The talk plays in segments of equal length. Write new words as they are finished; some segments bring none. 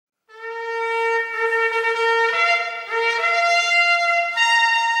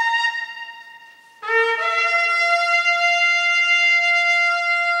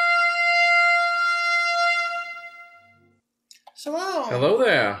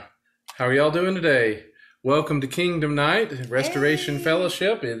How are y'all doing today? Welcome to Kingdom Night, Restoration Hey.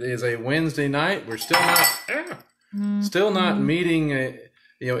 Fellowship. It is a Wednesday night. We're still not meeting,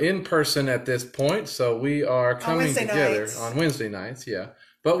 in person at this point. So we are coming Wednesday together nights. on Wednesday nights. Yeah,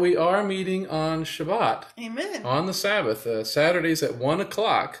 but we are meeting on Shabbat, Amen. on the Sabbath, Saturdays at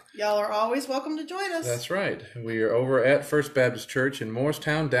 1:00. Y'all are always welcome to join us. That's right. We are over at First Baptist Church in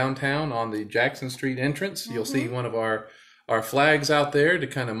Morristown, downtown, on the Jackson Street entrance. You'll see one of our flags out there to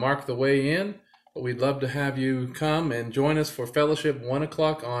kind of mark the way in. But we'd love to have you come and join us for fellowship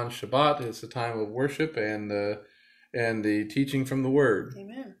 1:00 on Shabbat. It's a time of worship and the teaching from the Word.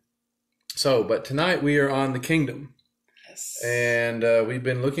 Amen. So, but tonight we are on the kingdom. Yes. And we've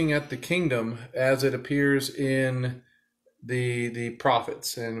been looking at the kingdom as it appears in the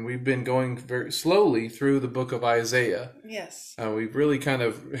prophets. And we've been going very slowly through the book of Isaiah. Yes. We've really kind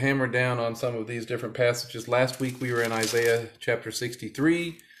of hammered down on some of these different passages. Last week we were in Isaiah chapter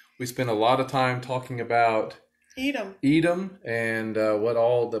 63. We spent a lot of time talking about Edom and what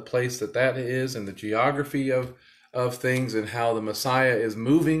all the place that is and the geography of things and how the Messiah is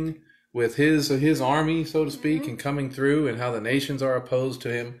moving with his army, so to speak, and coming through and how the nations are opposed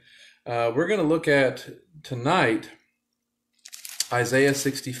to him. We're going to look at tonight Isaiah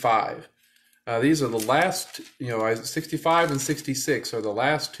 65. These are the last, 65 and 66 are the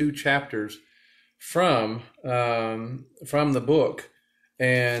last two chapters from the book.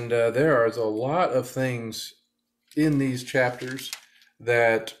 And there is a lot of things in these chapters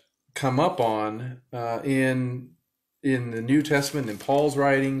that come up on in the New Testament, in Paul's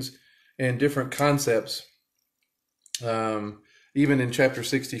writings, and different concepts. Even in chapter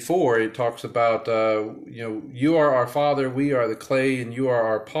 64, it talks about, you are our Father, we are the clay, and you are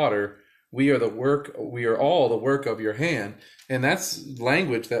our potter. We are all the work of your hand. And that's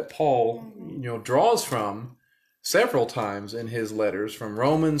language that Paul, draws from several times in his letters, from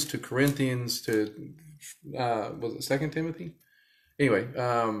Romans to Corinthians to, was it 2 Timothy? Anyway,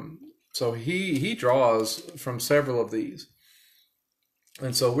 so he draws from several of these.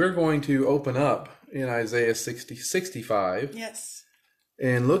 And so we're going to open up in Isaiah 65. Yes.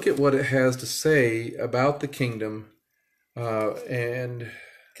 And look at what it has to say about the kingdom. And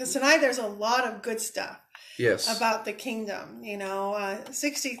because tonight there's a lot of good stuff. Yes. About the kingdom.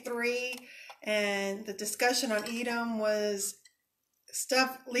 63 and the discussion on Edom was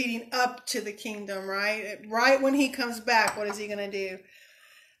stuff leading up to the kingdom, right? Right when he comes back, what is he going to do?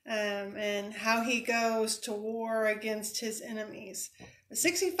 And how he goes to war against his enemies.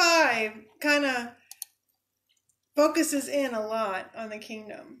 65 kind of focuses in a lot on the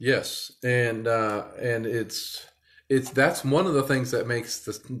kingdom. Yes, and it's that's one of the things that makes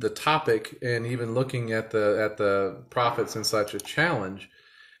the topic, and even looking at the prophets and such, a challenge,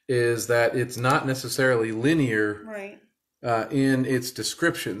 is that it's not necessarily linear, right? In its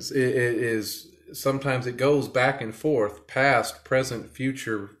descriptions. It is sometimes it goes back and forth, past, present,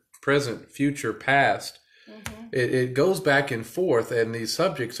 future, past. It goes back and forth, and these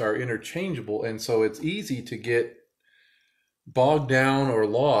subjects are interchangeable, and so it's easy to get bogged down or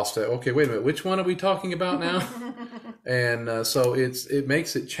lost. Okay, wait a minute, which one are we talking about now? And so it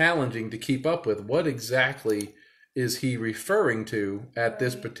makes it challenging to keep up with what exactly is he referring to at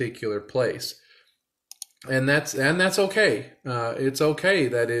this particular place. And that's okay. It's okay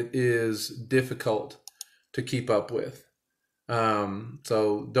that it is difficult to keep up with.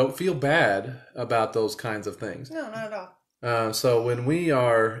 So don't feel bad about those kinds of things. No, not at all. So when we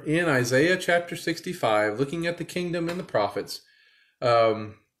are in Isaiah chapter 65, looking at the kingdom and the prophets,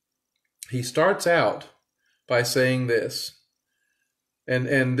 he starts out by saying this.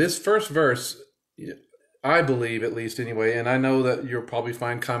 And this first verse, I believe, at least anyway, and I know that you'll probably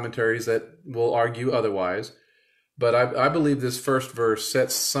find commentaries that will argue otherwise, but I believe this first verse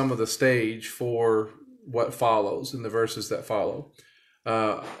sets some of the stage for what follows in the verses that follow.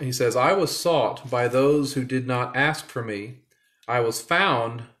 He says, I was sought by those who did not ask for me. I was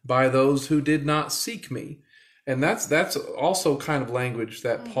found by those who did not seek me. And that's also kind of language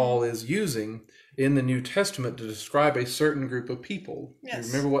that Paul is using in the New Testament to describe a certain group of people. Yes.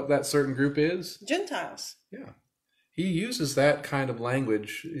 You remember what that certain group is? Gentiles. Yeah. He uses that kind of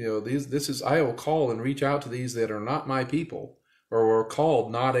language. This is, I will call and reach out to these that are not my people, or were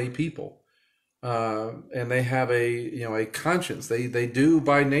called not a people. And they have a conscience. They do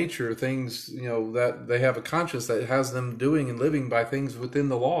by nature things, that they have a conscience that has them doing and living by things within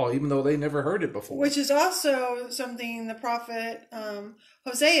the law, even though they never heard it before. Which is also something the prophet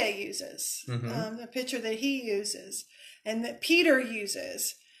Hosea uses, the picture that he uses and that Peter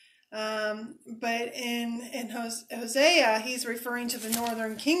uses. But in Hosea, he's referring to the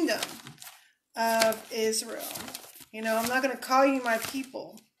northern kingdom of Israel. I'm not going to call you my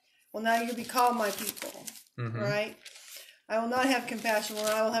people. will now you be called my people, right? I will not have compassion, well,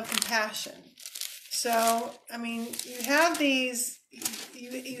 I will have compassion. So, I mean, you have these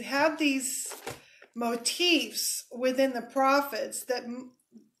motifs within the prophets that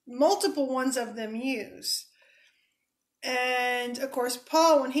multiple ones of them use. And, of course,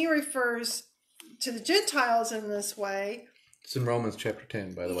 Paul, when he refers to the Gentiles in this way... It's in Romans chapter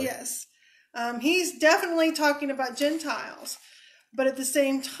 10, by the way. Yes. He's definitely talking about Gentiles. But at the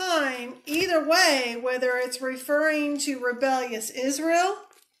same time, either way, whether it's referring to rebellious Israel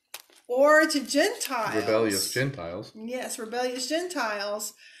or to Gentiles. Rebellious Gentiles. Yes, rebellious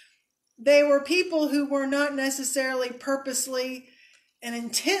Gentiles. They were people who were not necessarily purposely and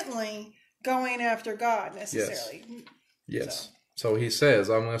intently going after God necessarily. Yes. So he says,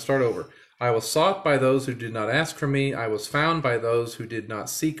 I'm going to start over. I was sought by those who did not ask for me. I was found by those who did not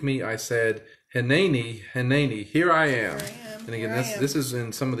seek me. I said, Hineni, Hineni, here I am. And again, this is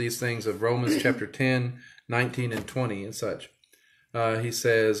in some of these things of Romans chapter 10, 19, and 20 and such. He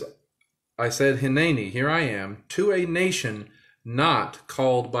says, I said, Hineni, here I am, to a nation not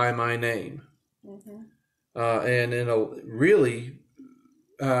called by my name. And in a really,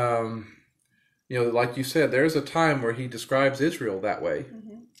 like you said, there's a time where he describes Israel that way.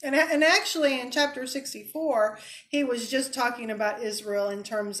 And actually in chapter 64, he was just talking about Israel in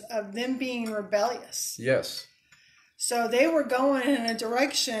terms of them being rebellious. Yes. So they were going in a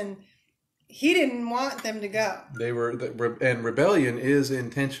direction he didn't want them to go. And rebellion is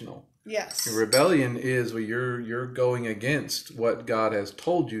intentional. Yes. Rebellion is where you're going against what God has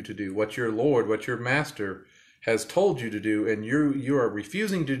told you to do, what your Lord, what your Master has told you to do, and you are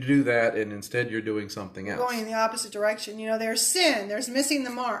refusing to do that, and instead you're doing something else. Going in the opposite direction. There's sin. There's missing the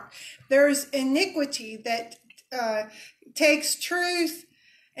mark. There's iniquity that takes truth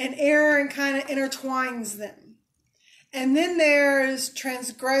and error and kind of intertwines them. And then there's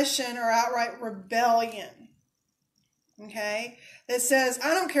transgression or outright rebellion. Okay? That says,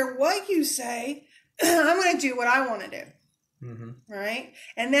 I don't care what you say, I'm going to do what I want to do. Right?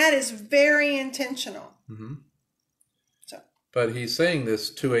 And that is very intentional. But he's saying this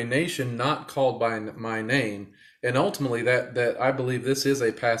to a nation not called by my name. And ultimately, that I believe this is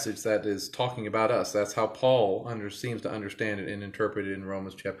a passage that is talking about us. That's how Paul seems to understand it and interpret it in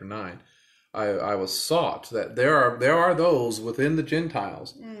Romans chapter 9. I was sought, that there are those within the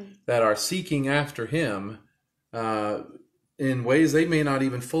Gentiles that are seeking after him in ways they may not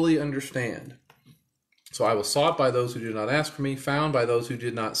even fully understand. So I was sought by those who did not ask for me, found by those who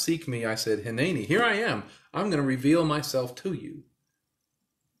did not seek me. I said, Hineni, here I am. I'm going to reveal myself to you.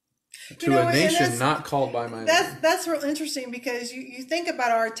 To a nation not called by my name. That's real interesting because you think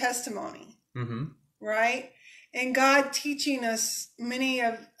about our testimony, right? And God teaching us many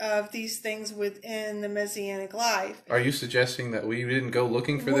of these things within the Messianic life. Are you suggesting that we didn't go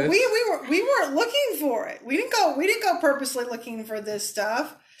looking for this? We weren't looking for it. We didn't go purposely looking for this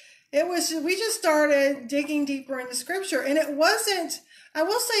stuff. We just started digging deeper into Scripture, and it wasn't. I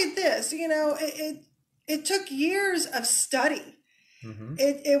will say this, it took years of study.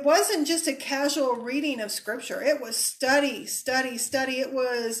 It wasn't just a casual reading of Scripture. It was study. It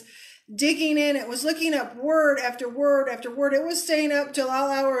was digging in. It was looking up word after word after word. It was staying up till all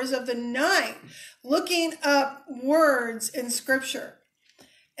hours of the night looking up words in Scripture.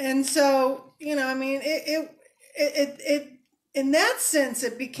 And so, it in that sense,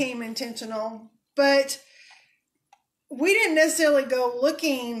 it became intentional, but we didn't necessarily go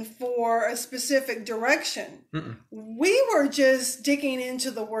looking for a specific direction. We were just digging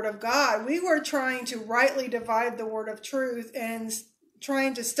into the Word of God. We were trying to rightly divide the word of truth and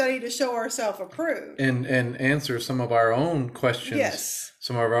trying to study to show ourselves approved. And answer some of our own questions. Yes.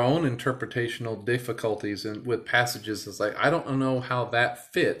 Some of our own interpretational difficulties with passages. It's like, I don't know how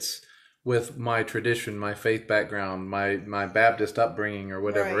that fits with my tradition, my faith background, my Baptist upbringing, or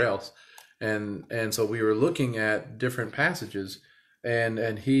whatever else. And so we were looking at different passages,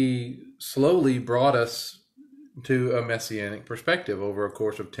 and he slowly brought us to a Messianic perspective over a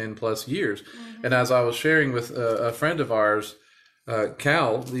course of 10 plus years. And as I was sharing with a friend of ours,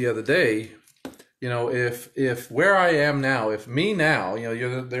 Cal, the other day, if where I am now, if me now,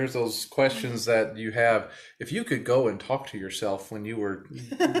 there's those questions that you have. If you could go and talk to yourself when you were,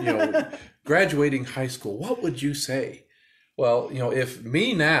 graduating high school, what would you say? Well, if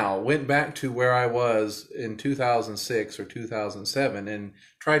me now went back to where I was in 2006 or 2007 and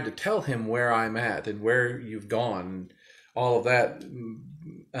tried to tell him where I'm at and where you've gone, and all of that,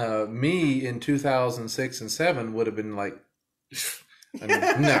 me in 2006 and 7 would have been like, no,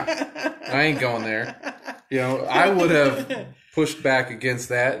 I ain't going there. I would have pushed back against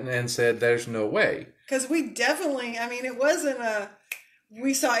that and said, there's no way. Because we definitely, it wasn't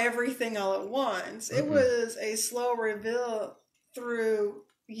we saw everything all at once. It was a slow reveal through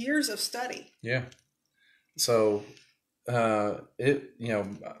years of study. Yeah. So,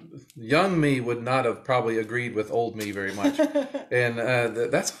 young me would not have probably agreed with old me very much. And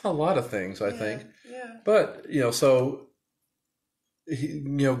that's a lot of things, I think. Yeah. But, so,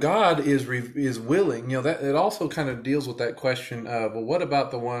 God is willing, that it also kind of deals with that question of, well, what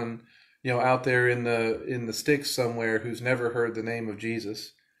about the one, out there in the sticks somewhere who's never heard the name of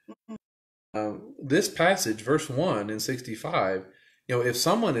Jesus? This passage, verse 1 in 65, if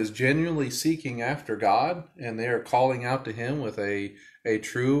someone is genuinely seeking after God and they are calling out to him with a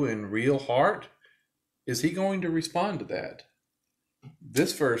true and real heart, is he going to respond to that?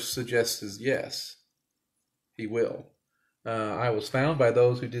 This verse suggests yes, he will. I was found by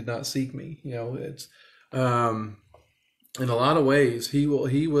those who did not seek me. It's in a lot of ways he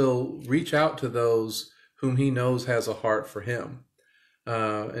will reach out to those whom he knows has a heart for him.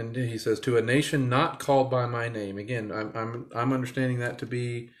 And he says, to a nation not called by my name. Again, I'm understanding that to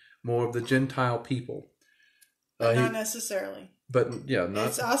be more of the Gentile people. Not necessarily. But yeah,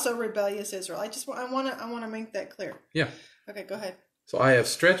 it's also rebellious Israel. I want to make that clear. Yeah. Okay, go ahead. So I have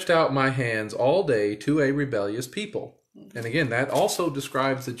stretched out my hands all day to a rebellious people. Mm-hmm. And again, that also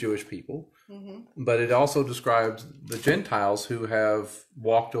describes the Jewish people, but it also describes the Gentiles who have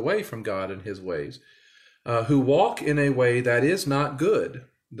walked away from God and his ways. Who walk in a way that is not good.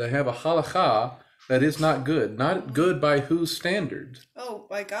 They have a halakha that is not good. Not good by whose standards? Oh,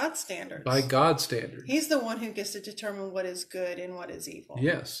 by God's standards. By God's standards. He's the one who gets to determine what is good and what is evil.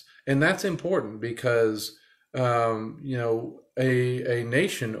 Yes. And that's important because, a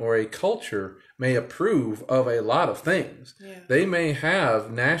nation or a culture may approve of a lot of things. Yeah. They may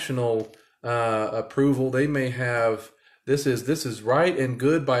have national approval. They may have... This is right and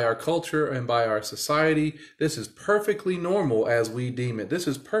good by our culture and by our society. This is perfectly normal as we deem it. This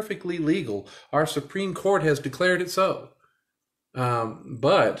is perfectly legal. Our Supreme Court has declared it so.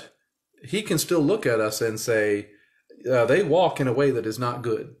 But he can still look at us and say, they walk in a way that is not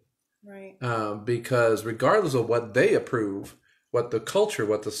good. Right. Because regardless of what they approve, what the culture,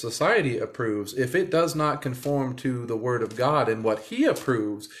 what the society approves, if it does not conform to the word of God and what he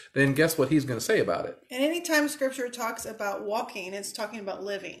approves, then guess what he's going to say about it? And anytime scripture talks about walking, it's talking about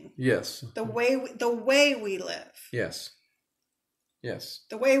living. Yes. The way we live. Yes. Yes.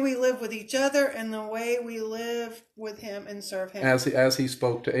 The way we live with each other and the way we live with him and serve him. As he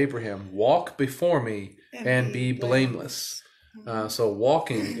spoke to Abraham, walk before me and be blameless. So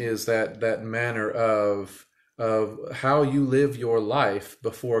walking is that manner of how you live your life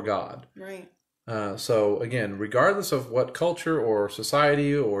before God. Right. So again, regardless of what culture or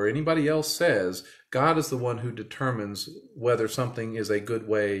society or anybody else says, God is the one who determines whether something is a good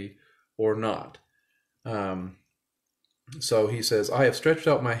way or not. So he says, I have stretched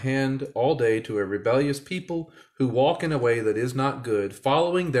out my hand all day to a rebellious people who walk in a way that is not good,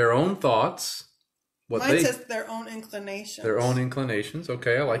 following their own thoughts. Mine says their own inclinations. Their own inclinations.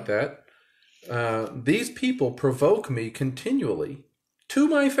 Okay, I like that. These people provoke me continually to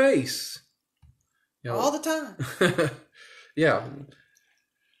my face. All the time. Yeah.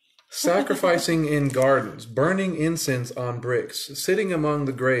 Sacrificing in gardens, burning incense on bricks, sitting among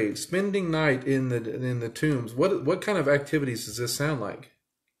the graves, spending night in the tombs. What kind of activities does this sound like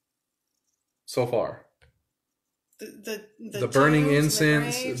so far? The burning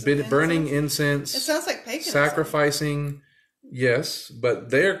incense, burning incense. It sounds like paganism. Sacrificing. Yes, but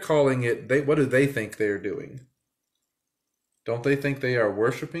they're calling it, what do they think they're doing? Don't they think they are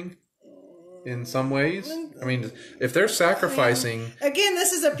worshiping in some ways? I mean, if they're sacrificing... Again,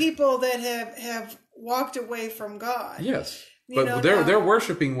 this is a people that have walked away from God. Yes, but they're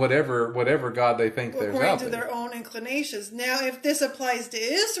worshiping whatever God they think there's out there. According to their own inclinations. Now, if this applies to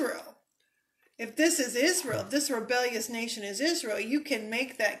Israel, if this is Israel, if this rebellious nation is Israel, you can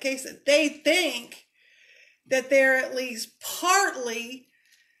make that case that they think that they're at least partly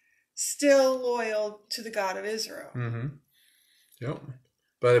still loyal to the God of Israel. Mm-hmm. Yep.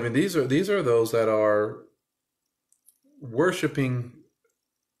 But I mean, these are those that are worshiping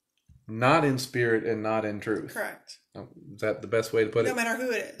not in spirit and not in truth. Correct. Is that the best way to put it? No matter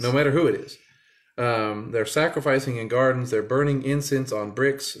who it is. No matter who it is. They're sacrificing in gardens. They're burning incense on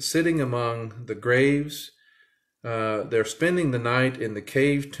bricks, sitting among the graves. They're spending the night in the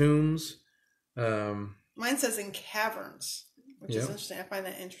cave tombs. Mine says in caverns, which is interesting. I find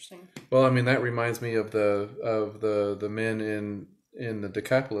that interesting. Well, I mean, that reminds me of the men in the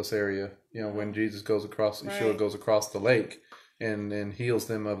Decapolis area. When Jesus goes across, Yeshua goes across the lake, and heals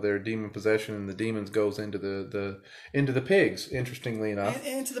them of their demon possession, and the demons goes into the pigs, interestingly enough.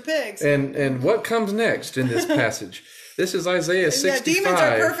 Into the pigs. And what comes next in this passage? This is Isaiah 65. Yeah, demons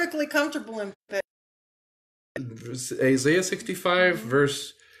are perfectly comfortable in pigs. Isaiah 65,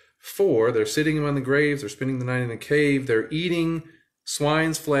 verse 4. They're sitting among the graves, they're spending the night in a cave, they're eating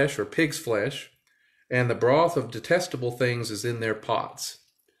swine's flesh or pig's flesh, and the broth of detestable things is in their pots.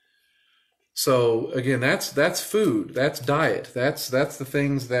 So again, that's food, that's diet, that's the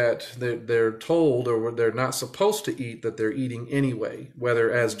things that they're told or they're not supposed to eat that they're eating anyway,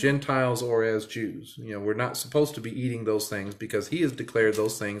 whether as Gentiles or as Jews. You know, we're not supposed to be eating those things because he has declared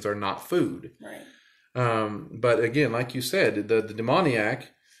those things are not food. Right. But again, like you said, the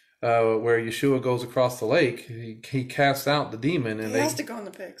demoniac, where Yeshua goes across the lake, he casts out the demon, and he has to go in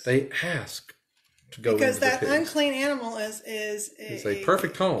the pigs. They ask to go because into the that pigs. Unclean animal is a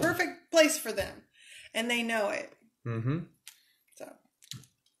perfect home, perfect place for them, and they know it. Mm-hmm. So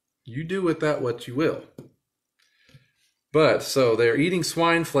you do with that what you will. But so they're eating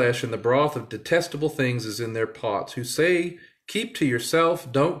swine flesh, and the broth of detestable things is in their pots. Who say, "Keep to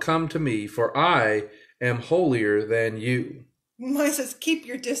yourself; don't come to me, for I am holier than you." Mine says, "Keep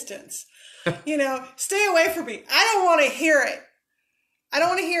your distance." Stay away from me. I don't want to hear it. I don't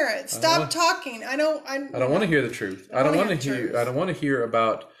want to hear it. Stop talking. I don't want to hear the truth. I don't want to hear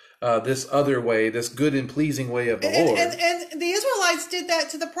about this other way, this good and pleasing way of the Lord. And the Israelites did that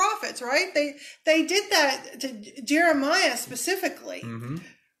to the prophets, right? They did that to Jeremiah specifically, mm-hmm.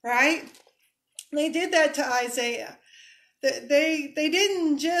 right? They did that to Isaiah. They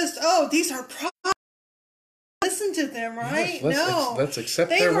didn't just, these are prophets. Listen to them, right? Yes, let's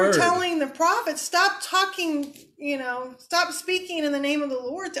accept their word. They were telling the prophets, stop talking, stop speaking in the name of the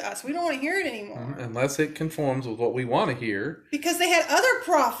Lord to us. We don't want to hear it anymore. Unless it conforms with what we want to hear. Because they had other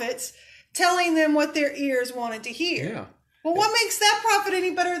prophets telling them what their ears wanted to hear. Yeah. Well, what makes that prophet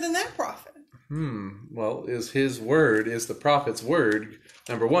any better than that prophet? Well, is the prophet's word,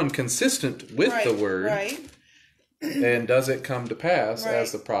 number one, consistent with the word? Right. And does it come to pass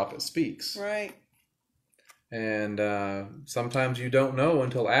as the prophet speaks? Right. And sometimes you don't know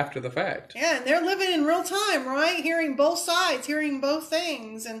until after the fact. Yeah, and they're living in real time, right? Hearing both sides, hearing both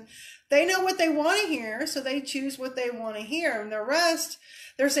things. And they know what they want to hear, so they choose what they want to hear. And the rest,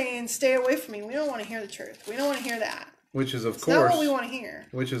 they're saying, stay away from me. We don't want to hear the truth. We don't want to hear that. Which is, of course, not what we want to hear.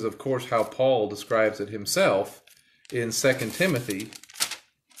 Which is, of course, how Paul describes it himself in 2 Timothy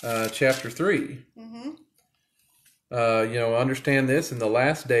chapter 3. Mm-hmm. Understand this, in the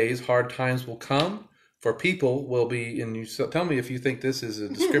last days hard times will come. For people will be, and you tell me if you think this is a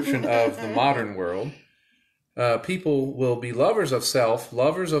description of the modern world. People will be lovers of self,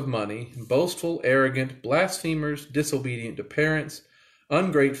 lovers of money, boastful, arrogant, blasphemers, disobedient to parents,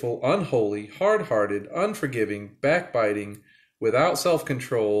 ungrateful, unholy, hard-hearted, unforgiving, backbiting, without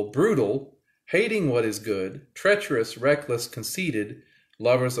self-control, brutal, hating what is good, treacherous, reckless, conceited,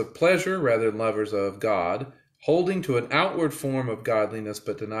 lovers of pleasure rather than lovers of God, holding to an outward form of godliness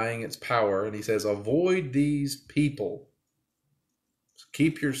but denying its power. And he says, avoid these people.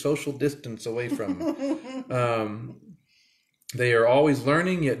 Keep your social distance away from them. They are always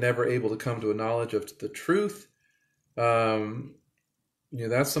learning, yet never able to come to a knowledge of the truth.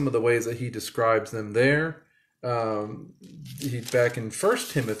 That's some of the ways that he describes them there. Back in 1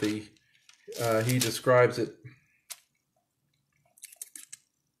 Timothy, he describes it.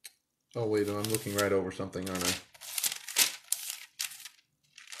 Oh, wait, I'm looking right over something, aren't I?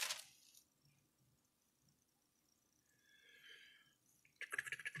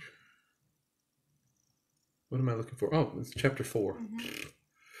 What am I looking for? Oh, it's chapter 4.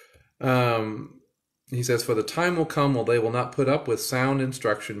 Mm-hmm. He says, for the time will come when they will not put up with sound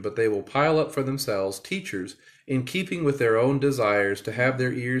instruction, but they will pile up for themselves teachers in keeping with their own desires to have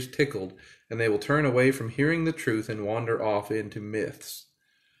their ears tickled, and they will turn away from hearing the truth and wander off into myths.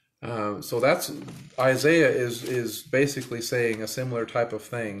 So that's Isaiah is basically saying a similar type of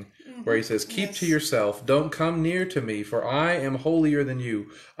thing, where he says, keep to yourself, don't come near to me, for I am holier than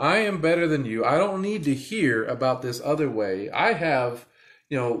you. I am better than you. I don't need to hear about this other way. I have,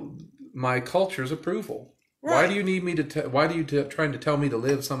 my culture's approval. Right. Why do you need me to? Why do you trying to tell me to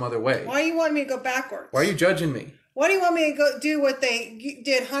live some other way? Why do you want me to go backwards? Why are you judging me? Why do you want me to go do what they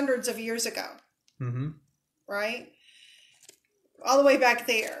did hundreds of years ago? Mm-hmm. Right? All the way back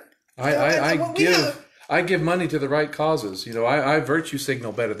there. I give money to the right causes. I virtue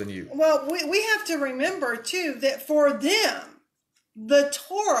signal better than you. Well, we have to remember, too, that for them, the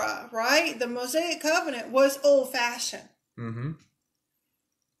Torah, right, the Mosaic Covenant was old-fashioned. Mm-hmm.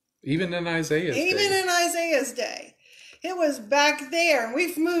 Even in Isaiah's day. Even in Isaiah's day. It was back there.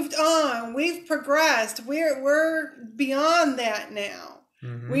 We've moved on. We've progressed. We're beyond that now.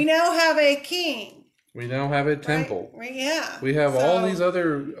 Mm-hmm. We now have a king. We now have a temple. Right? Yeah. We have all these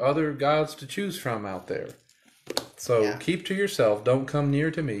other gods to choose from out there. So keep to yourself. Don't come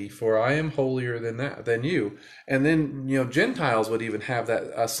near to me, for I am holier than you. And then, Gentiles would even have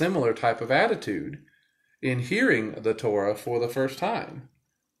a similar type of attitude in hearing the Torah for the first time.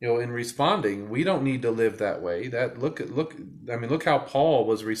 In responding, we don't need to live that way. Look how Paul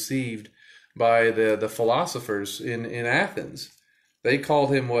was received by the philosophers in Athens. They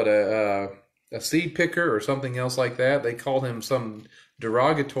called him a seed picker or something else like that. They called him some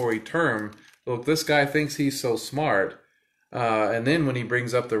derogatory term. Look, this guy thinks he's so smart. And then when he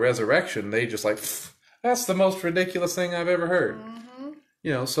brings up the resurrection, they just like, that's the most ridiculous thing I've ever heard.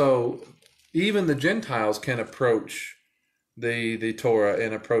 Mm-hmm. So even the Gentiles can approach the Torah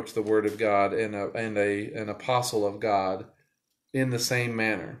and approach the Word of God and an apostle of God in the same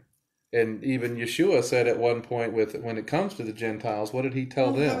manner. And even Yeshua said at one point, when it comes to the Gentiles, what did he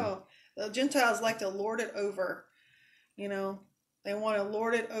tell them? The Gentiles like to lord it over. They want to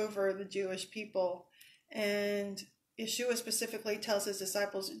lord it over the Jewish people. And Yeshua specifically tells his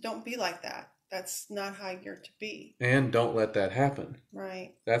disciples, don't be like that. That's not how you're to be. And don't let that happen.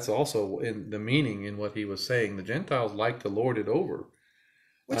 Right. That's also in the meaning in what he was saying. The Gentiles like to lord it over.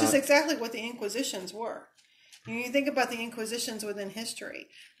 Which is exactly what the Inquisitions were. You think about the Inquisitions within history,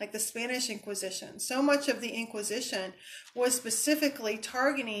 like the Spanish Inquisition. So much of the Inquisition was specifically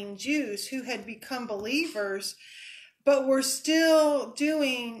targeting Jews who had become believers, but were still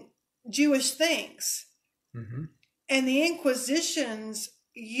doing Jewish things. Mm-hmm. And the Inquisitions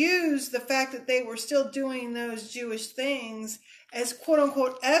used the fact that they were still doing those Jewish things as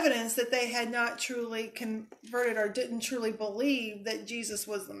quote-unquote evidence that they had not truly converted or didn't truly believe that Jesus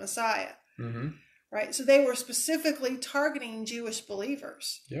was the Messiah. Mm-hmm. Right? So they were specifically targeting Jewish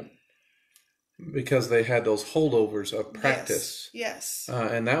believers. Yep. Because they had those holdovers of practice. Yes.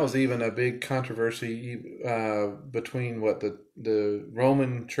 And that was even a big controversy between the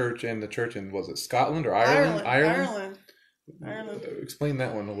Roman Church and the church in, was it Scotland or Ireland? Ireland. Explain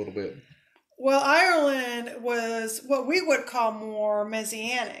that one a little bit. Well, Ireland was what we would call more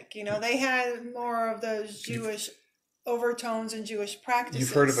Messianic. They had more of those Jewish overtones and Jewish practices.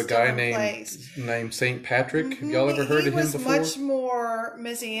 You've heard of a guy named Saint Patrick? Mm-hmm. Have y'all ever heard of him before? He was much more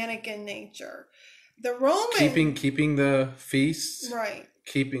Messianic in nature. The Roman keeping the feasts. Right.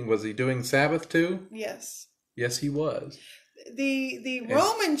 Was he doing Sabbath too? Yes. Yes, he was. The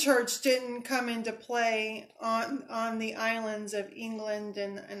Roman Church didn't come into play on the islands of England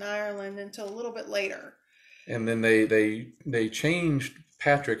and Ireland until a little bit later. And then they changed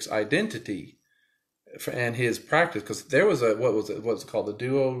Patrick's identity and his practice, because there was what's it called,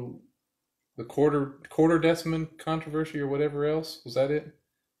 the quarter deciman controversy or whatever else. Was that it?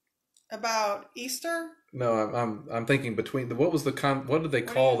 About Easter? No, I'm thinking between what did they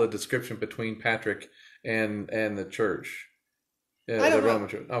call the description between Patrick and the church? I don't know. Roman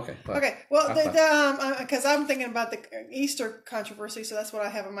Church. Okay. Fine. Okay. Well, because I'm thinking about the Easter controversy, so that's what I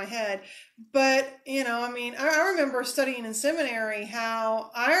have in my head. But I remember studying in seminary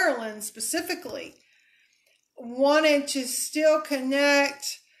how Ireland specifically wanted to still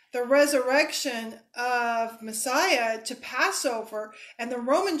connect the resurrection of Messiah to Passover, and the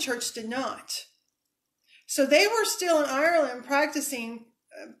Roman Church did not. So they were still in Ireland practicing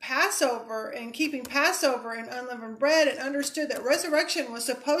Passover and keeping Passover and unleavened bread, and understood that resurrection was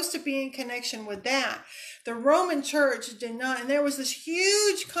supposed to be in connection with that. The Roman Church did not, and there was this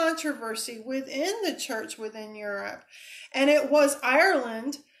huge controversy within the church within Europe, and it was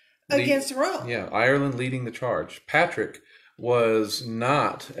Ireland against Rome. Yeah, Ireland leading the charge. Patrick was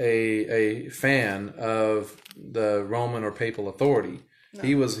not a fan of the Roman or papal authority. No.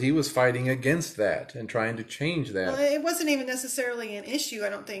 He was fighting against that and trying to change that. Well, it wasn't even necessarily an issue, I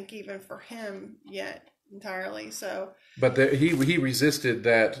don't think, even for him yet entirely. So, but he resisted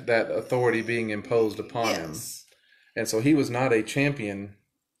that authority being imposed upon him, and so he was not a champion.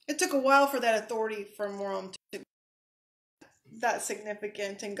 It took a while for that authority from Rome to be that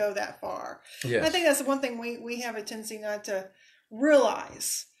significant and go that far. Yes. I think that's the one thing we have a tendency not to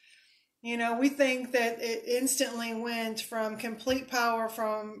realize. We think that it instantly went from complete power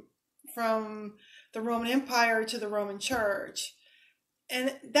from the Roman Empire to the Roman Church.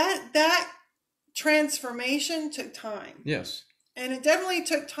 And that transformation took time. Yes. And it definitely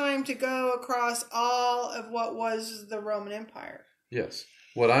took time to go across all of what was the Roman Empire. Yes.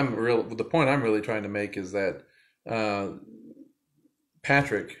 The point I'm really trying to make is that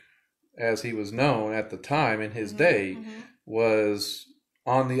Patrick, as he was known at the time in his day, was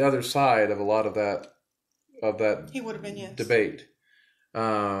on the other side of a lot of that that he would have been, yes. debate.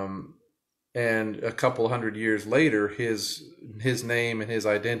 And a couple hundred years later, his name and his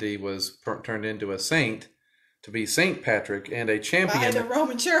identity was turned into a saint, to be Saint Patrick, and a champion by the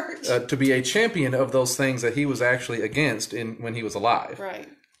Roman Church, to be a champion of those things that he was actually against when he was alive. Right.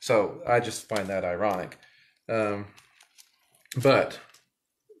 So I just find that ironic. But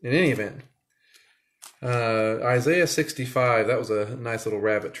in any event, Isaiah 65, that was a nice little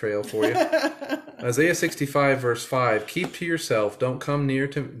rabbit trail for you. Isaiah 65 verse 5, keep to yourself, don't come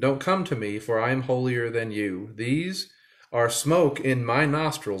to me, for I am holier than you. These are smoke in my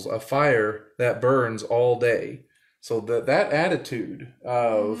nostrils, a fire that burns all day. So that attitude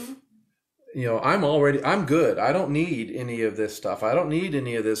of, I'm good. I don't need any of this stuff. I don't need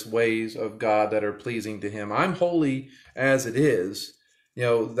any of this ways of God that are pleasing to him. I'm holy as it is.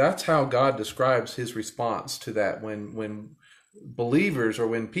 That's how God describes his response to that. When believers or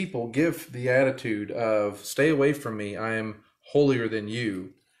when people give the attitude of stay away from me, I am holier than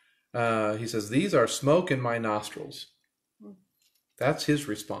you. He says, these are smoke in my nostrils. That's his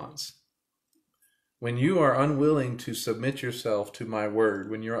response. When you are unwilling to submit yourself to my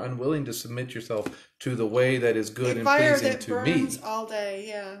word, when you're unwilling to submit yourself to the way that is good and pleasing to me. Fire that burns all day,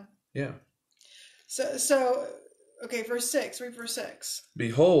 yeah. Yeah. So okay, verse 6, read verse 6.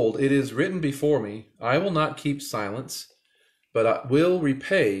 Behold, it is written before me, I will not keep silence, but I will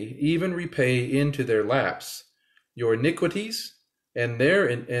repay, even repay into their laps your iniquities and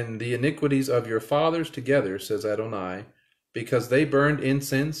the iniquities of your fathers together, says Adonai, because they burned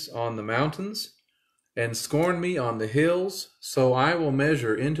incense on the mountains and scorned me on the hills, so I will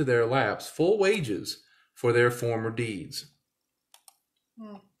measure into their laps full wages for their former deeds.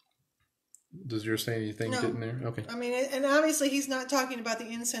 Does yours say anything in there? Okay. I mean, and obviously he's not talking about the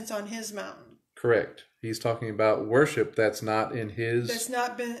incense on his mountain. Correct. He's talking about worship that's not in his... That's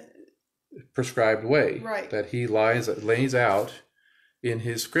not been... prescribed way. Right. That he lays out in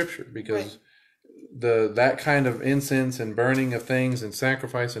his scripture. Because that kind of incense and burning of things and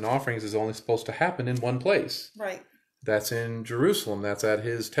sacrifice and offerings is only supposed to happen in one place. Right. That's in Jerusalem. That's at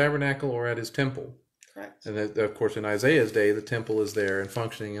his tabernacle or at his temple. Correct. And of course, in Isaiah's day, the temple is there and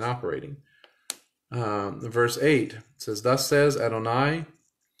functioning and operating. Verse 8 says, thus says Adonai,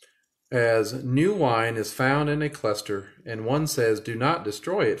 as new wine is found in a cluster, and one says, do not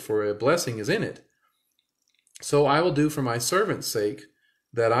destroy it, for a blessing is in it. So I will do for my servant's sake,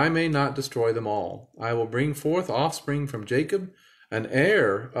 that I may not destroy them all. I will bring forth offspring from Jacob, an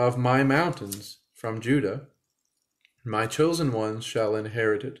heir of my mountains from Judah. My chosen ones shall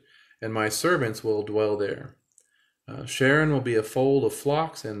inherit it, and my servants will dwell there. Sharon will be a fold of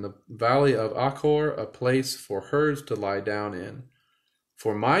flocks, and the valley of Achor a place for herds to lie down in.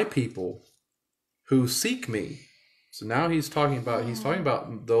 For my people who seek me. So now he's talking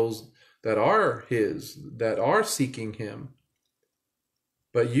about those that are his, that are seeking him.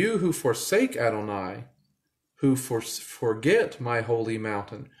 But you who forsake Adonai, who forget my holy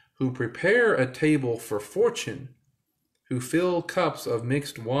mountain, who prepare a table for fortune, who fill cups of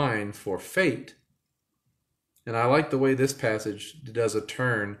mixed wine for fate. And I like the way this passage does a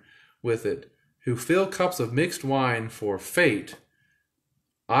turn with it. Who fill cups of mixed wine for fate,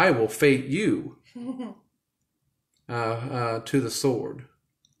 I will fate you to the sword.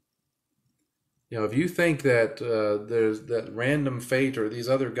 If you think that there's that random fate or these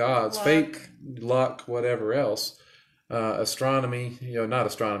other gods, fate, luck, whatever else, astronomy, not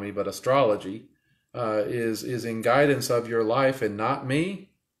astronomy, but astrology, is in guidance of your life and not me,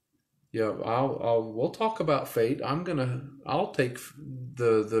 we'll talk about fate. I'll take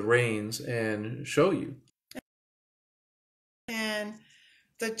the reins and show you. And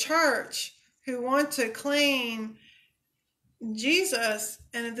the church who want to claim Jesus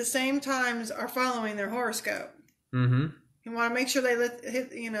and at the same time are following their horoscope. Mm-hmm. You want to make sure they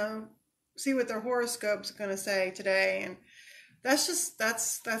see what their horoscope's going to say today, and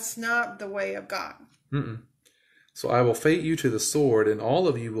that's not the way of God. Mm-mm. So I will fate you to the sword, and all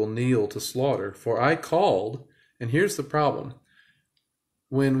of you will kneel to slaughter. For I called, and here's the problem: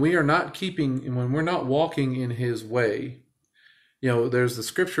 when we're not walking in His way. There's the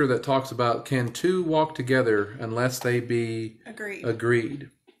scripture that talks about, can two walk together unless they be agreed?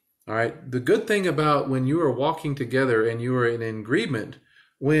 All right. The good thing about when you are walking together and you are in agreement,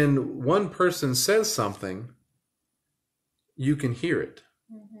 when one person says something, you can hear it.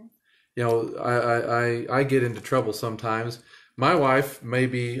 Mm-hmm. I get into trouble sometimes. My wife I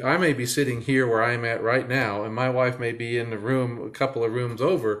may be sitting here where I'm at right now, and my wife may be in the room, a couple of rooms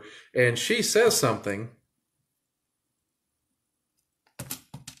over, and she says something,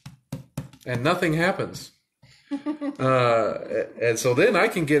 and nothing happens. And so then I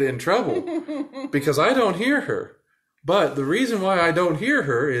can get in trouble because I don't hear her. But the reason why I don't hear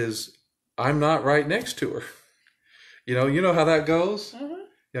her is I'm not right next to her. You know how that goes?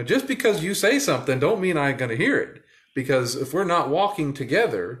 Just because you say something don't mean I'm going to hear it. Because if we're not walking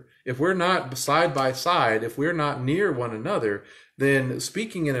together, if we're not side by side, if we're not near one another, then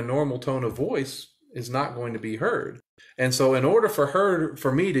speaking in a normal tone of voice is not going to be heard. And so in order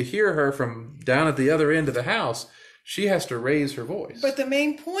for me to hear her from down at the other end of the house, she has to raise her voice. But the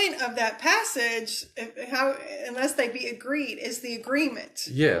main point of that passage, unless they be agreed, is the agreement.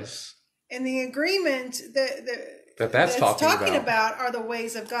 Yes. And the agreement that's talking about are the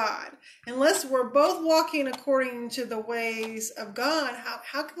ways of God. Unless we're both walking according to the ways of God,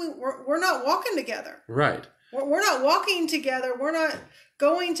 how can we're not walking together. Right. We're not walking together. We're not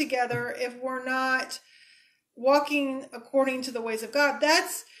going together if we're not walking according to the ways of God.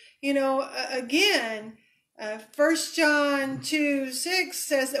 That's, again, 1 John 2:6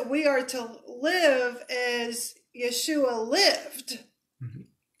 says that we are to live as Yeshua lived.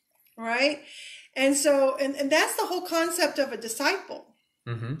 Mm-hmm. Right? And so, and that's the whole concept of a disciple.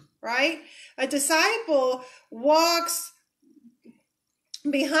 Mm-hmm. Right? A disciple walks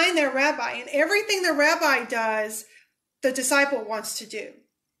behind their rabbi, and everything the rabbi does, the disciple wants to do.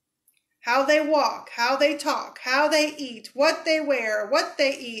 How they walk, how they talk, how they eat, what they wear, what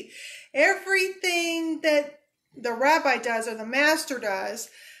they eat. Everything that the rabbi does or the master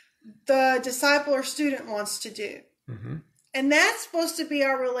does, the disciple or student wants to do. Mm-hmm. And that's supposed to be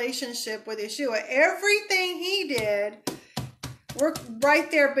our relationship with Yeshua. Everything he did, we're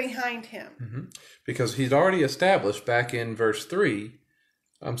right there behind him. Mm-hmm. Because he's already established back in verse 2,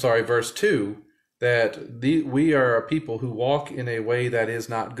 that we are a people who walk in a way that is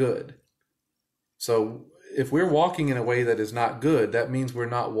not good. So if we're walking in a way that is not good, that means we're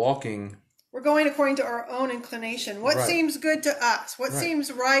not walking. We're going according to our own inclination. What seems good to us? What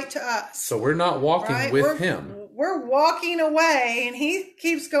seems right to us? So we're not walking with him. We're walking away, and he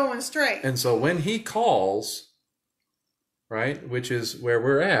keeps going straight. And so when he calls, right, which is where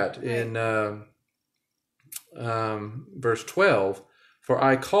we're at in verse 12, for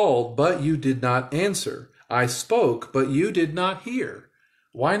I called, but you did not answer. I spoke, but you did not hear.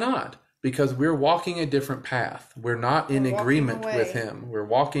 Why not? Because we're walking a different path. We're not in agreement with him. We're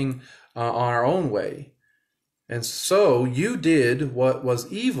walking on our own way. And so you did what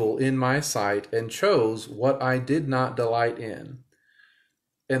was evil in my sight and chose what I did not delight in.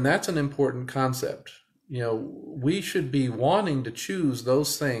 And that's an important concept. We should be wanting to choose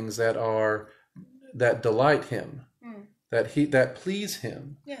those things that delight him, that please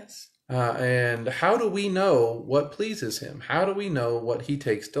him. Yes. And how do we know what pleases him? How do we know what he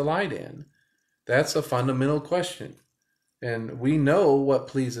takes delight in? That's a fundamental question. And we know what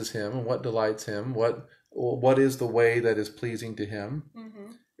pleases him and what delights him, what is the way that is pleasing to him,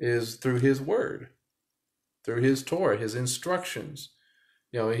 is through his word, through his Torah, his instructions.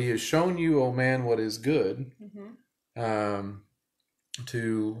 He has shown you, O man, what is good.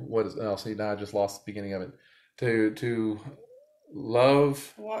 To what is else? See, now I just lost the beginning of it. To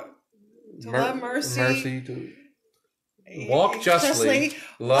love. What? To love mercy, to walk justly,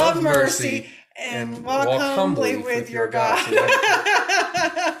 love mercy, and walk humbly with your God.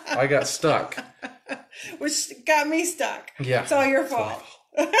 I got stuck. Which got me stuck. Yeah. It's all your fault.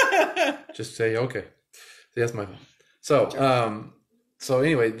 Just say, okay. That's my fault. So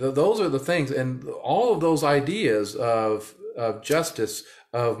anyway, those are the things, and all of those ideas of justice,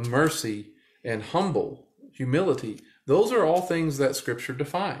 of mercy, and humility, those are all things that Scripture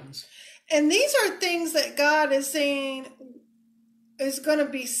defines. And these are things that God is saying is going to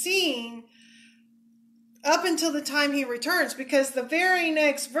be seen up until the time he returns, because the very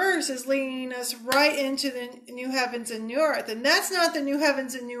next verse is leading us right into the new heavens and new earth. And that's not the new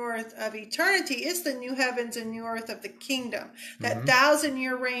heavens and new earth of eternity. It's the new heavens and new earth of the kingdom, that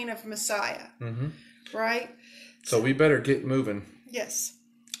 1,000-year reign of Messiah. Right? So we better get moving. Yes.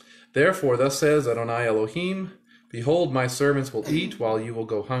 Therefore, thus says Adonai Elohim, behold, my servants will eat while you will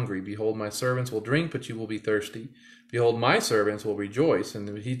go hungry. Behold, my servants will drink, but you will be thirsty. Behold, my servants will rejoice.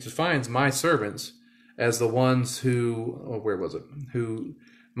 And he defines my servants as the ones who,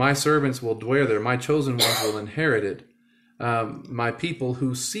 my servants will dwell there. My chosen ones will inherit it. My people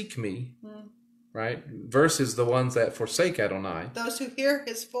who seek me, right? Versus the ones that forsake Adonai. Those who hear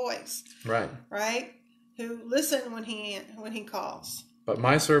his voice. Right. Right? Who listen when he calls. But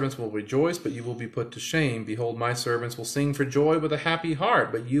my servants will rejoice, but you will be put to shame. Behold, my servants will sing for joy with a happy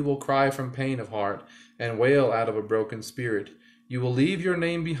heart, but you will cry from pain of heart and wail out of a broken spirit. You will leave your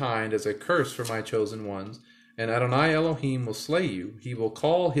name behind as a curse for my chosen ones, and Adonai Elohim will slay you. He will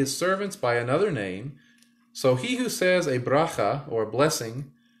call his servants by another name, So he who says a bracha, or a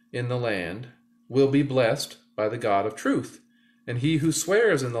blessing, in the land will be blessed by the God of truth. And he who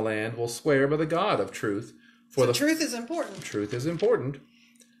swears in the land will swear by the God of truth. For the truth is important. Truth is important.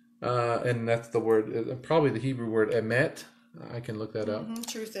 And that's the word, probably the Hebrew word emet. I can look that up.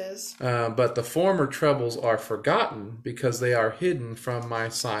 Truth is. But the former troubles are forgotten because they are hidden from my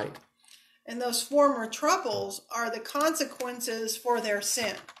sight. And those former troubles are the consequences for their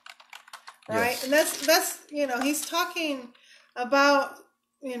sin. Right? Yes. And that's he's talking about,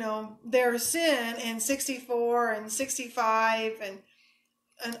 their sin in 64 and 65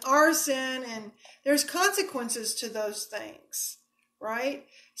 and our sin, and there's consequences to those things, right?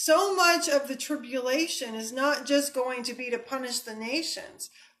 So much of the tribulation is not just going to be to punish the nations,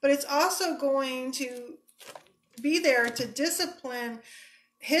 but it's also going to be there to discipline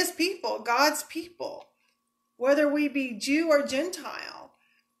his people, God's people, whether we be Jew or Gentile.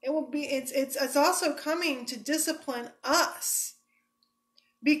 It's also coming to discipline us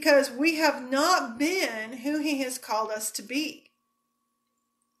because we have not been who he has called us to be.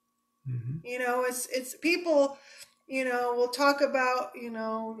 Mm-hmm. It's people, we'll talk about,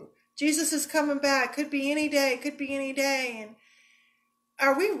 Jesus is coming back. Could be any day. And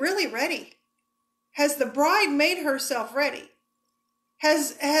are we really ready? Has the bride made herself ready?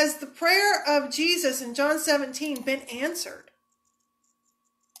 Has the prayer of Jesus in John 17 been answered?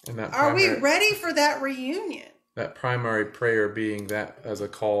 Are we ready for that reunion? That primary prayer being that as a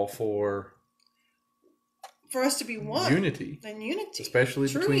call for us to be one. Unity. And unity. Especially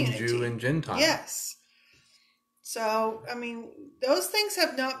True between unity. Jew and Gentile. Yes. So, those things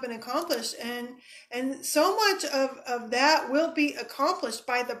have not been accomplished. And so much of that will be accomplished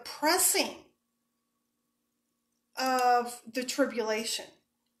by the pressing of the tribulation.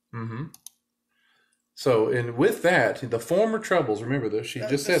 Mm-hmm. So, and with that, the former troubles, remember this, she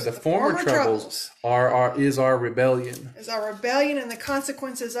just said the former troubles is our rebellion. Is our rebellion and the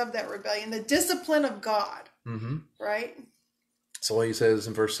consequences of that rebellion, the discipline of God. Mm-hmm. Right? So he says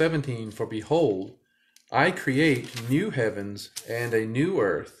in verse 17, for behold, I create new heavens and a new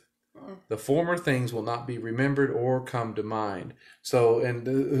earth. The former things will not be remembered or come to mind. So, and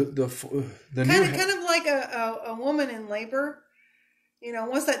the kind of like a woman in labor.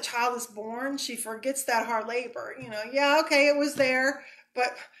 Once that child is born, she forgets that hard labor. Okay, it was there,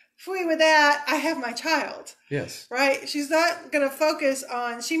 but free with that, I have my child. Yes. Right? She's not going to focus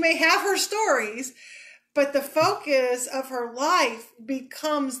on, she may have her stories, but the focus of her life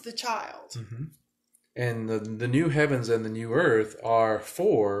becomes the child. Mm-hmm. And the new heavens and the new earth are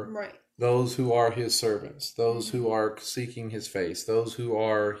for those who are his servants, those who are seeking his face, those who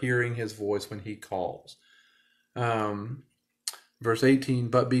are hearing his voice when he calls. Verse 18,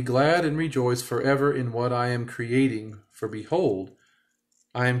 but be glad and rejoice forever in what I am creating. For behold,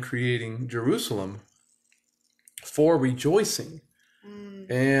 I am creating Jerusalem for rejoicing,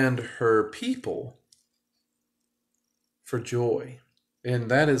 and her people for joy. And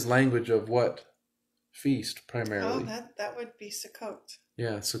that is language of what? Feast, primarily. Oh, that would be Sukkot.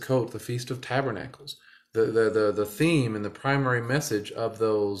 Yeah, Sukkot, the Feast of Tabernacles. The theme and the primary message of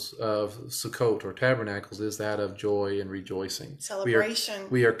those of Sukkot or Tabernacles is that of joy and rejoicing. Celebration.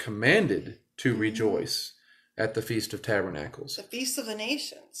 We are commanded to rejoice at the Feast of Tabernacles. The Feast of the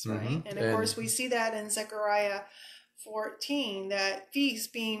Nations, right? And of course we see that in Zechariah 14, that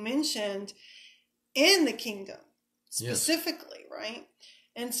feast being mentioned in the kingdom specifically, right?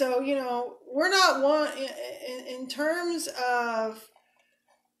 And so, we're not one in terms of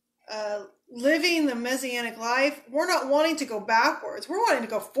living the Messianic life, we're not wanting to go backwards. We're wanting to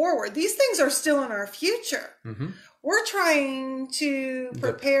go forward. These things are still in our future. Mm-hmm. We're trying to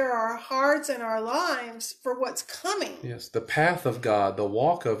prepare our hearts and our lives for what's coming. Yes, the path of God, the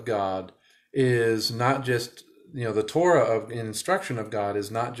walk of God is not just, the Torah of instruction of God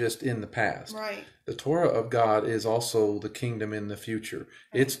is not just in the past. Right. The Torah of God is also the kingdom in the future.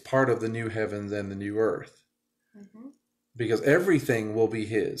 Right. It's part of the new heavens and the new earth. Mm-hmm. Because everything will be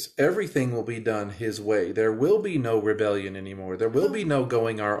his. Everything will be done his way. There will be no rebellion anymore. There will be no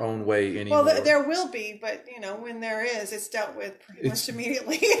going our own way anymore. Well, there will be, but, when there is, it's dealt with pretty much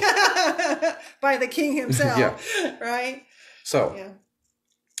immediately by the king himself, right? So,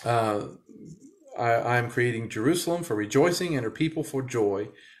 I'm creating Jerusalem for rejoicing and her people for joy.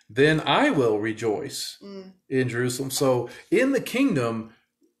 Then I will rejoice in Jerusalem. So, in the kingdom,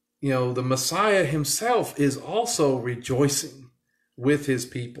 the Messiah himself is also rejoicing with his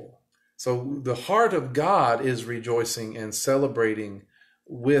people. So the heart of God is rejoicing and celebrating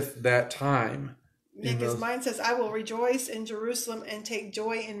with that time. His mind says, I will rejoice in Jerusalem and take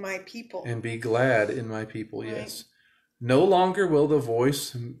joy in my people. And be glad in my people, yes. No longer will the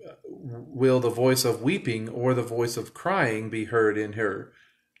voice of weeping or the voice of crying be heard in her.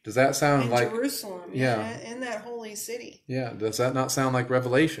 Does that sound in like Jerusalem? Yeah, in that holy city. Yeah, does that not sound like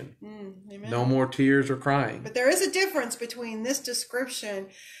Revelation? Amen. No more tears or crying. But there is a difference between this description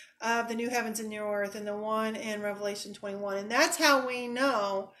of the new heavens and new earth and the one in Revelation 21, and that's how we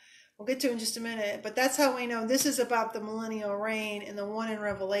know. We'll get to it in just a minute, but that's how we know this is about the millennial reign, and the one in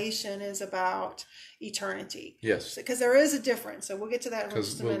Revelation is about eternity. Yes. Because there is a difference. So we'll get to that in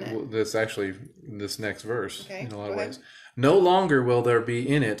just a minute. That's actually this next verse in a lot of ways. Ahead. No longer will there be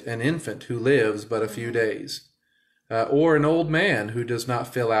in it an infant who lives but a few days, or an old man who does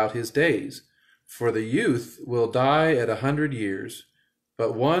not fill out his days. For the youth will die at 100 years,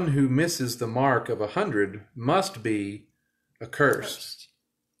 but one who misses the mark of 100 must be accursed.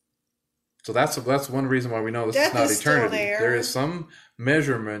 So that's one reason why we know this is not eternity. There is some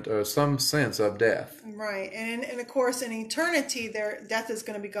measurement or some sense of death. Right. And of course, in eternity, death is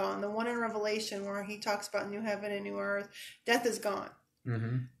going to be gone. The one in Revelation where he talks about new heaven and new earth, death is gone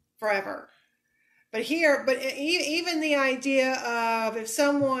forever. But even the idea of if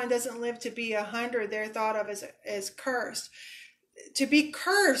someone doesn't live to be 100, they're thought of as cursed. To be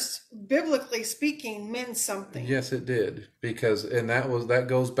cursed, biblically speaking, meant something. Yes, it did, that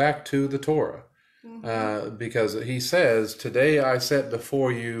goes back to the Torah, because he says, "Today I set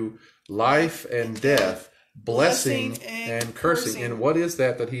before you life and death, blessing and cursing." And what is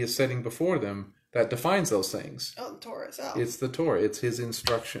that he is setting before them that defines those things? Oh, the Torah itself. It's the Torah. It's his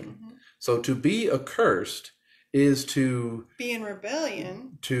instruction. So to be accursed is to be in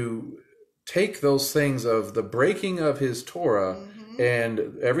rebellion. To take those things of the breaking of his Torah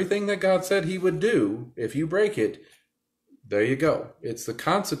and everything that God said he would do, if you break it, there you go. It's the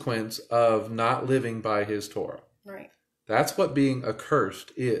consequence of not living by his Torah. Right. That's what being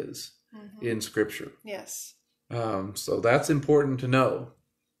accursed is in Scripture. Yes. So that's important to know.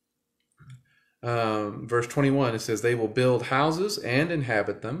 Verse 21, it says, "They will build houses and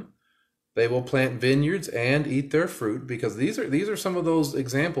inhabit them. They will plant vineyards and eat their fruit," because these are some of those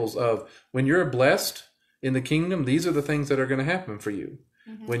examples of when you're blessed in the kingdom, these are the things that are going to happen for you.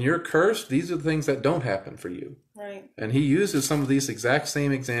 When you're cursed, these are the things that don't happen for you. Right. And he uses some of these exact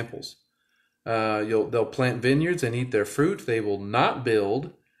same examples. They'll plant vineyards and eat their fruit. They will not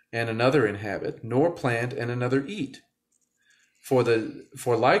build and another inhabit, nor plant and another eat. For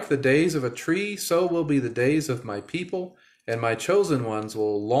like the days of a tree, so will be the days of my people, and my chosen ones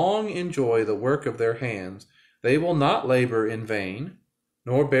will long enjoy the work of their hands. They will not labor in vain,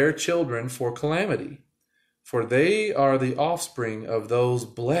 nor bear children for calamity. For they are the offspring of those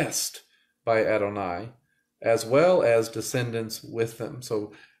blessed by Adonai, as well as descendants with them.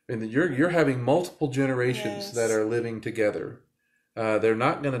 So you're having multiple generations that are living together. They're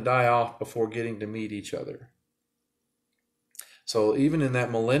not going to die off before getting to meet each other. So even in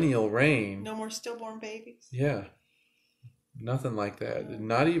that millennial reign... No more stillborn babies? Yeah. Nothing like that.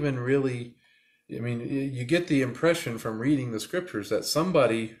 Not even really... I mean, you get the impression from reading the scriptures that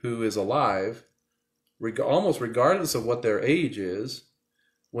somebody who is alive, almost regardless of what their age is,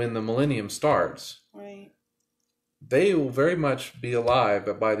 when the millennium starts, right, they will very much be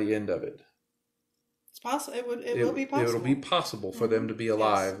alive by the end of it. It's possible. It will be possible. It will be possible for them to be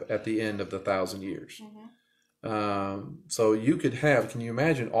alive at the end of the 1,000 years. So you could have, can you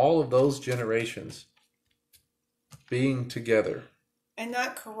imagine all of those generations being together? And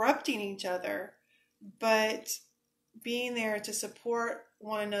not corrupting each other, but being there to support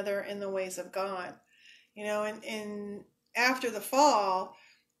one another in the ways of God. You know, and after the fall,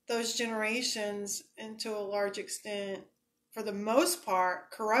 those generations, and to a large extent, for the most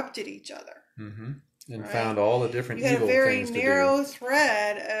part, corrupted each other. And found all the different evil things to do. You had a very narrow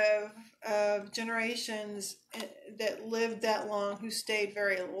thread of generations that lived that long who stayed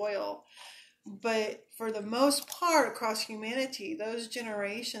very loyal. But for the most part, across humanity, those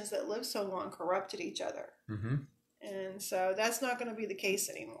generations that lived so long corrupted each other. And so that's not going to be the case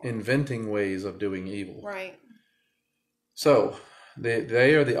anymore. Inventing ways of doing evil. Right. So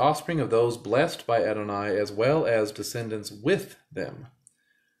they are the offspring of those blessed by Adonai, as well as descendants with them.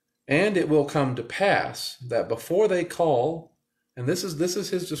 And it will come to pass that before they call, and this is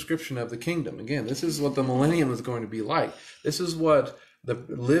his description of the kingdom. Again, this is what the millennium is going to be like. This is what the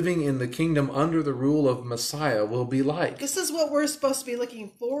living in the kingdom under the rule of Messiah will be like. This is what we're supposed to be looking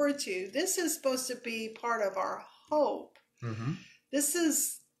forward to. This is supposed to be part of our hope. This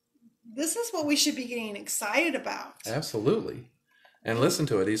is what we should be getting excited about. Absolutely. And listen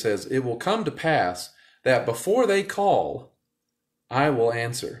to it. He says, "It will come to pass that before they call, I will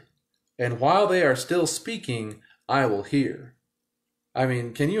answer. And while they are still speaking, I will hear." I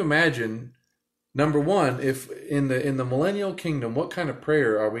mean, can you imagine Number one, if in the millennial kingdom, what kind of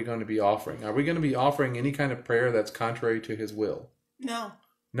prayer are we going to be offering? Are we going to be offering any kind of prayer that's contrary to his will? No.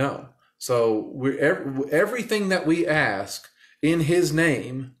 No. So everything that we ask in his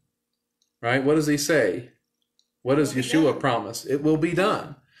name, right? What does he say? What does Yeshua promise? It will be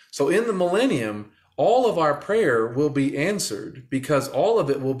done. So in the millennium, all of our prayer will be answered because all of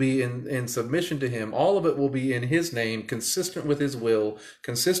it will be in submission to him. All of it will be in his name, consistent with his will,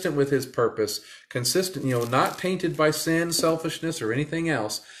 consistent with his purpose, consistent, not tainted by sin, selfishness, or anything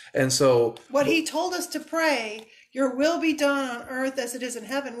else. And so what he told us to pray, your will be done on earth as it is in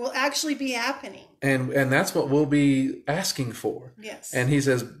heaven, will actually be happening. And that's what we'll be asking for. Yes. And he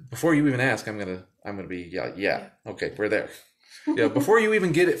says, before you even ask, I'm gonna be yeah. Okay, we're there. Before you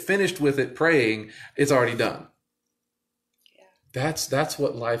even get it finished with it praying, it's already done. Yeah. That's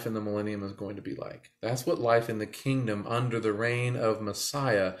what life in the millennium is going to be like. That's what life in the kingdom under the reign of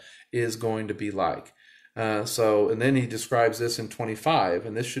Messiah is going to be like. And then he describes this in 25,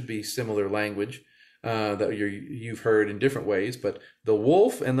 and this should be similar language that you've heard in different ways. But the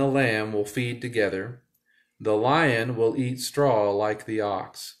wolf and the lamb will feed together. The lion will eat straw like the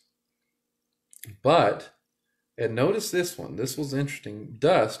ox. But, and notice this one, this was interesting,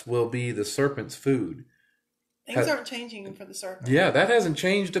 dust will be the serpent's food. Things aren't changing for the serpent. Yeah, that hasn't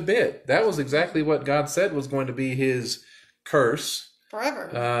changed a bit. That was exactly what God said was going to be his curse.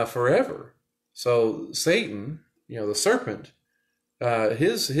 Forever. So Satan, the serpent,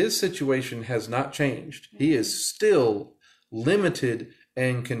 his situation has not changed. He is still limited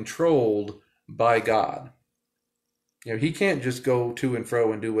and controlled by God. He can't just go to and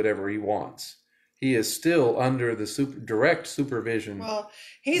fro and do whatever he wants. He is still under the direct supervision. Well,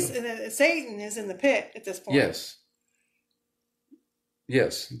 Satan is in the pit at this point.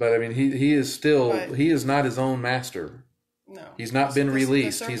 Yes, but I mean, he is still he is not his own master. No, he's not been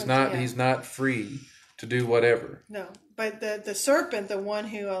released. He's not free to do whatever. No, but the serpent, the one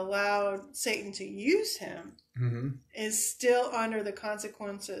who allowed Satan to use him, is still under the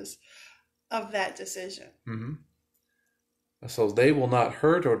consequences of that decision. Mm-hmm. So they will not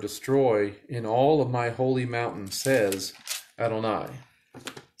hurt or destroy in all of my holy mountain, says Adonai.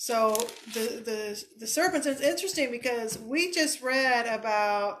 So the serpents, it's interesting because we just read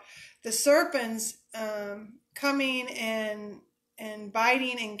about the serpents coming and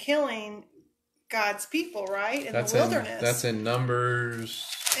biting and killing God's people, right? In the wilderness. That's in Numbers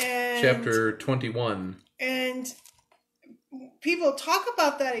chapter 21. And people talk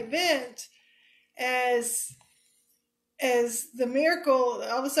about that event as the miracle,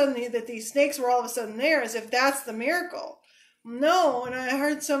 all of a sudden that these snakes were all of a sudden there, as if that's the miracle. No, and I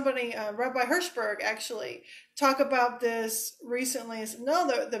heard somebody, Rabbi Hirschberg, actually talk about this recently.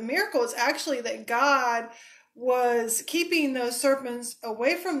 No, the miracle is actually that God was keeping those serpents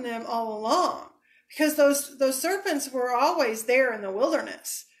away from them all along, because those serpents were always there in the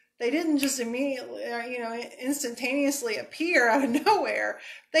wilderness. They didn't just immediately, instantaneously appear out of nowhere.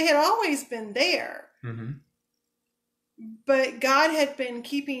 They had always been there. Mm-hmm. But God had been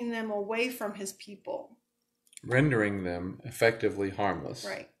keeping them away from his people, rendering them effectively harmless.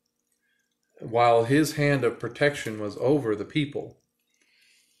 Right. While his hand of protection was over the people,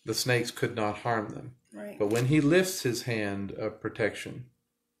 the snakes could not harm them. Right. But when he lifts his hand of protection,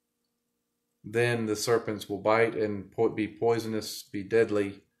 then the serpents will bite and be poisonous, be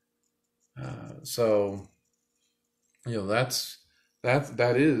deadly. That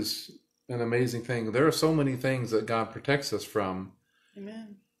is an amazing thing. There are so many things that God protects us from.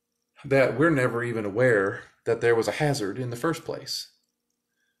 Amen. That we're never even aware that there was a hazard in the first place.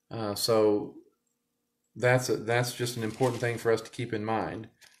 So that's just an important thing for us to keep in mind,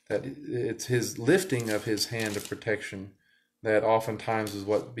 that it's his lifting of his hand of protection that oftentimes is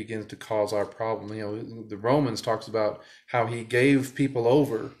what begins to cause our problem. The Romans talks about how he gave people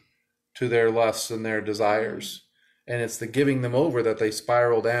over to their lusts and their desires. And it's the giving them over that they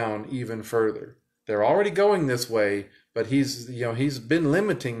spiral down even further. They're already going this way, but he's been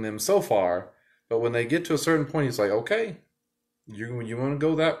limiting them so far. But when they get to a certain point, he's like, okay, you want to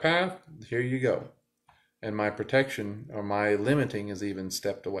go that path? Here you go. And my protection or my limiting is even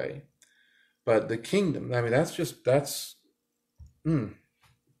stepped away. But the kingdom, the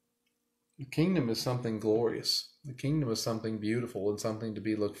kingdom is something glorious. The kingdom is something beautiful and something to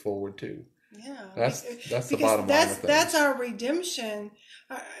be looked forward to. Yeah, that's the bottom line of things. That's our redemption.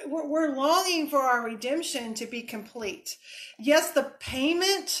 We're longing for our redemption to be complete. Yes, the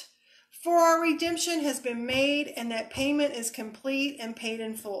payment for our redemption has been made, and that payment is complete and paid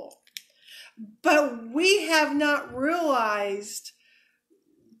in full. But we have not realized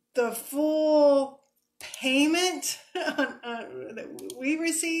the full payment that we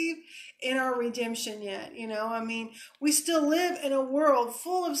receive in our redemption yet. You know, I mean, we still live in a world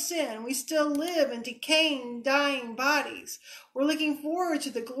full of sin. We still live in decaying, dying bodies. We're looking forward to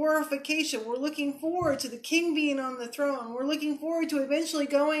the glorification. We're looking forward to the King being on the throne. We're looking forward to eventually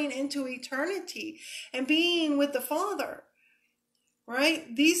going into eternity and being with the Father.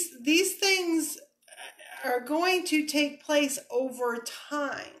 Right? These things are going to take place over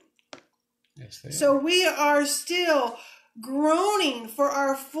time. Yes, they so are. We are still groaning for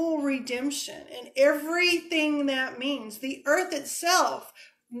our full redemption and everything that means. The earth itself,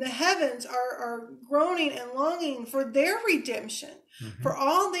 the heavens are groaning and longing for their redemption, for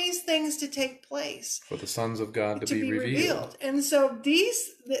all these things to take place, for the sons of God to be revealed. And so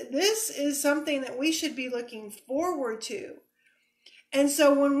this is something that we should be looking forward to. And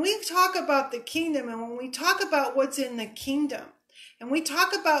so when we talk about the kingdom and when we talk about what's in the kingdom, and we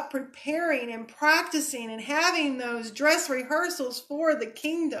talk about preparing and practicing and having those dress rehearsals for the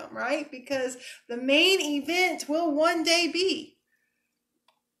kingdom, right? Because the main event will one day be.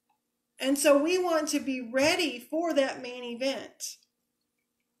 And so we want to be ready for that main event.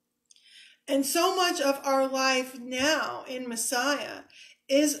 And so much of our life now in Messiah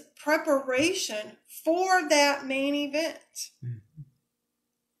is preparation for that main event.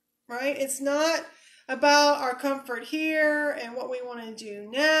 Right? It's not about our comfort here and what we want to do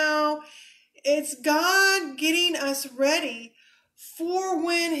now. It's God getting us ready for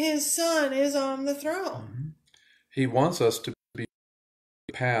when his Son is on the throne. He wants us to be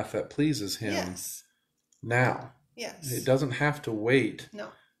a path that pleases him now. Yes. It doesn't have to wait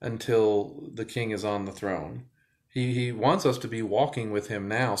until the King is on the throne. He wants us to be walking with him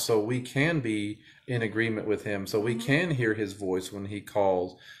now so we can be in agreement with him, so we can hear his voice when he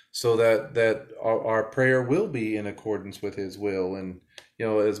calls, so that our prayer will be in accordance with his will, and you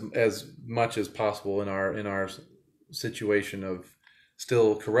know, as much as possible in our situation of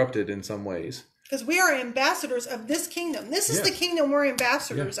still corrupted in some ways. Because we are ambassadors of this kingdom. This is the kingdom we're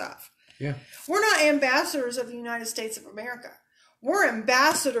ambassadors of. Yeah. We're not ambassadors of the United States of America. We're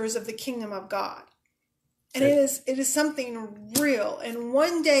ambassadors of the kingdom of God. And it is something real, and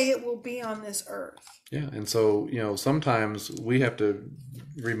one day it will be on this earth. Yeah, and so, you know, sometimes we have to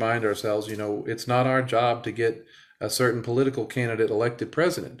remind ourselves, you know, it's not our job to get a certain political candidate elected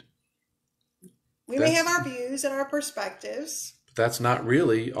president. We may have our views and our perspectives. That's not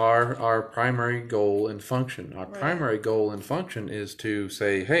really our primary goal and function. Our primary goal and function is to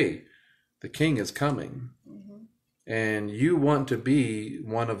say, hey, the King is coming. And you want to be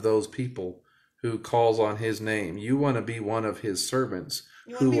one of those people who calls on his name. You want to be one of his servants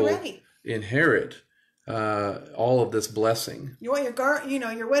who will inherit all of this blessing. You want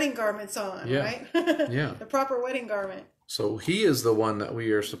your wedding garments on, right? Yeah. The proper wedding garment. So he is the one that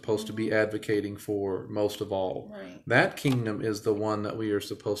we are supposed to be advocating for most of all. Right. That kingdom is the one that we are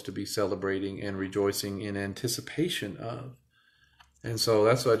supposed to be celebrating and rejoicing in anticipation of. And so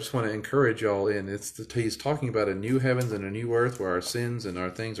that's what I just want to encourage y'all in. He's talking about a new heavens and a new earth where our sins and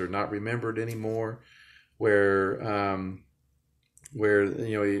our things are not remembered anymore, where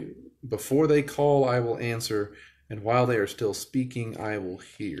you know, before they call, I will answer, and while they are still speaking, I will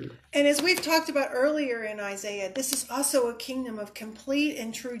hear. And as we've talked about earlier in Isaiah, this is also a kingdom of complete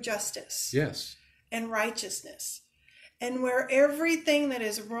and true justice. Yes. And righteousness, and where everything that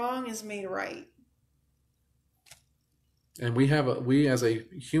is wrong is made right. And we as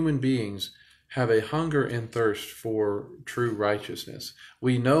human beings have a hunger and thirst for true righteousness.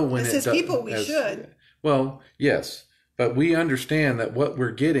 We know when as people we should. Well, yes, but we understand that what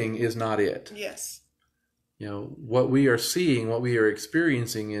we're getting is not it. Yes. You know, what we are seeing, what we are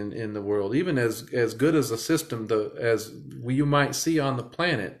experiencing in the world, even as good as a system as you might see on the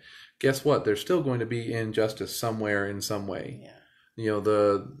planet, guess what? There's still going to be injustice somewhere in some way. Yeah. You know,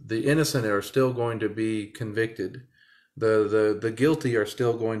 the innocent are still going to be convicted. The guilty are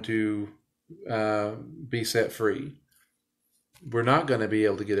still going to be set free. We're not going to be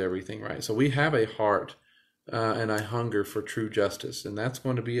able to get everything right. So we have a heart and a hunger for true justice, and that's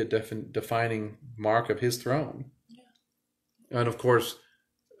going to be a defining mark of his throne. Yeah. And of course,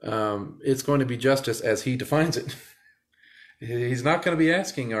 it's going to be justice as he defines it. He's not going to be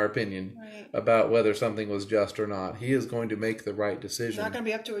asking our opinion about whether something was just or not. He is going to make the right decision. It's not going to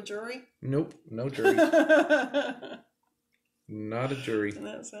be up to a jury? Nope, no jury. Not a jury. In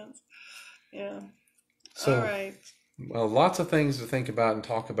that sense. Yeah. So, all right. Well, lots of things to think about and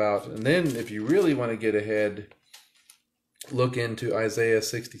talk about. And then if you really want to get ahead, look into Isaiah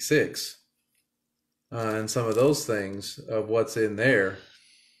 66 and some of those things of what's in there.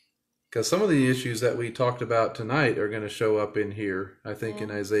 Because some of the issues that we talked about tonight are going to show up in here, I think, in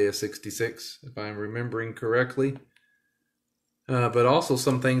Isaiah 66, if I'm remembering correctly. But also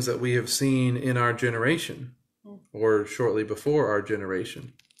some things that we have seen in our generation, or shortly before our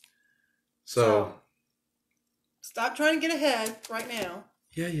generation. So stop trying to get ahead right now.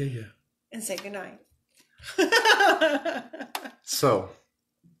 Yeah. And say goodnight. So,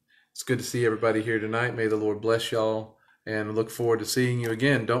 it's good to see everybody here tonight. May the Lord bless y'all, and look forward to seeing you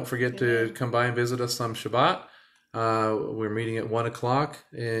again. Don't forget to come by and visit us on Shabbat. We're meeting at 1 o'clock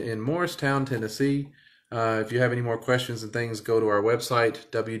in Morristown, Tennessee. If you have any more questions and things, go to our website,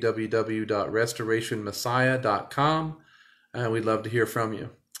 www.restorationmessiah.com. We'd love to hear from you.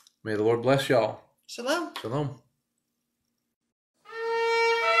 May the Lord bless y'all. Shalom. Shalom.